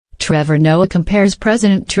Trevor Noah compares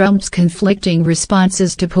President Trump's conflicting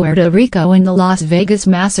responses to Puerto Rico and the Las Vegas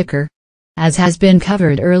massacre. As has been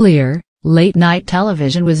covered earlier, late-night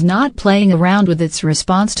television was not playing around with its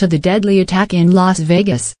response to the deadly attack in Las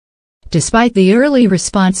Vegas. Despite the early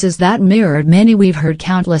responses that mirrored many we've heard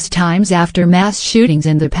countless times after mass shootings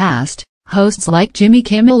in the past, hosts like Jimmy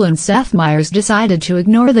Kimmel and Seth Meyers decided to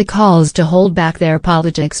ignore the calls to hold back their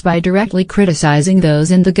politics by directly criticizing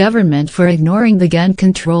those in the government for ignoring the gun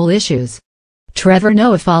control issues. Trevor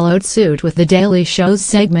Noah followed suit with The Daily Show's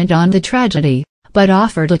segment on the tragedy, but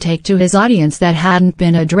offered a take to his audience that hadn't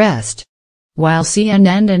been addressed. While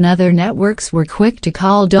CNN and other networks were quick to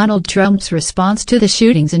call Donald Trump's response to the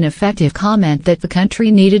shootings an effective comment that the country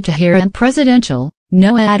needed to hear and presidential,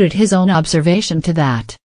 Noah added his own observation to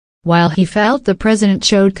that. While he felt the president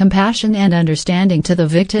showed compassion and understanding to the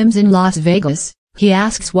victims in Las Vegas, he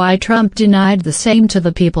asks why Trump denied the same to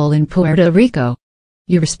the people in Puerto Rico.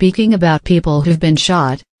 "You're speaking about people who've been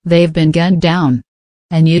shot, they've been gunned down.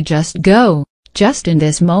 And you just go, just in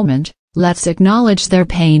this moment, let's acknowledge their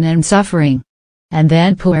pain and suffering. And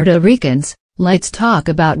then Puerto Ricans, let's talk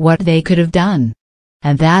about what they could have done."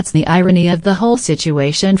 And that's the irony of the whole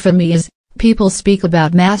situation for me is, people speak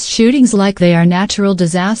about mass shootings like they are natural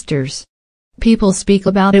disasters. People speak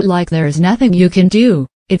about it like there's nothing you can do.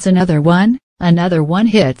 It's another one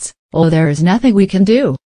hits, oh there is nothing we can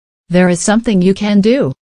do. There is something you can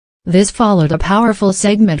do. This followed a powerful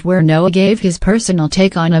segment where Noah gave his personal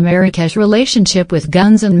take on America's relationship with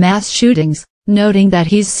guns and mass shootings, noting that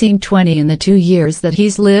he's seen 20 in the 2 years that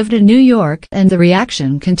he's lived in New York and the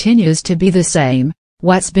reaction continues to be the same.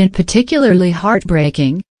 "What's been particularly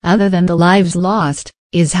heartbreaking, other than the lives lost,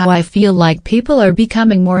 is how I feel like people are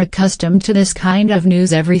becoming more accustomed to this kind of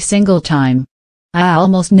news every single time. I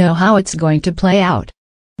almost know how it's going to play out.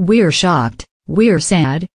 We're shocked, we're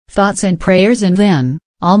sad, thoughts and prayers, and then,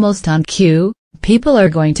 almost on cue, people are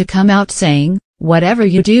going to come out saying, whatever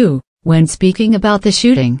you do, when speaking about the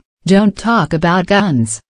shooting, don't talk about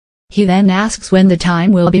guns." He then asks when the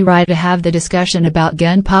time will be right to have the discussion about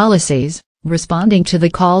gun policies, responding to the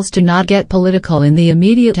calls to not get political in the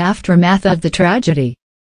immediate aftermath of the tragedy.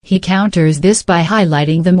 He counters this by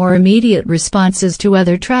highlighting the more immediate responses to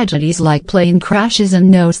other tragedies like plane crashes and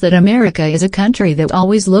notes that America is a country that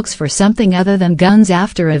always looks for something other than guns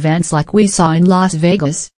after events like we saw in Las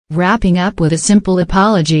Vegas, wrapping up with a simple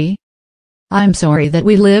apology. "I'm sorry that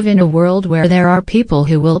we live in a world where there are people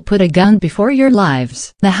who will put a gun before your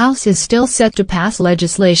lives." The House is still set to pass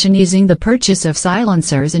legislation easing the purchase of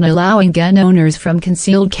silencers and allowing gun owners from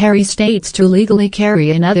concealed carry states to legally carry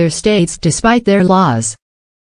in other states despite their laws.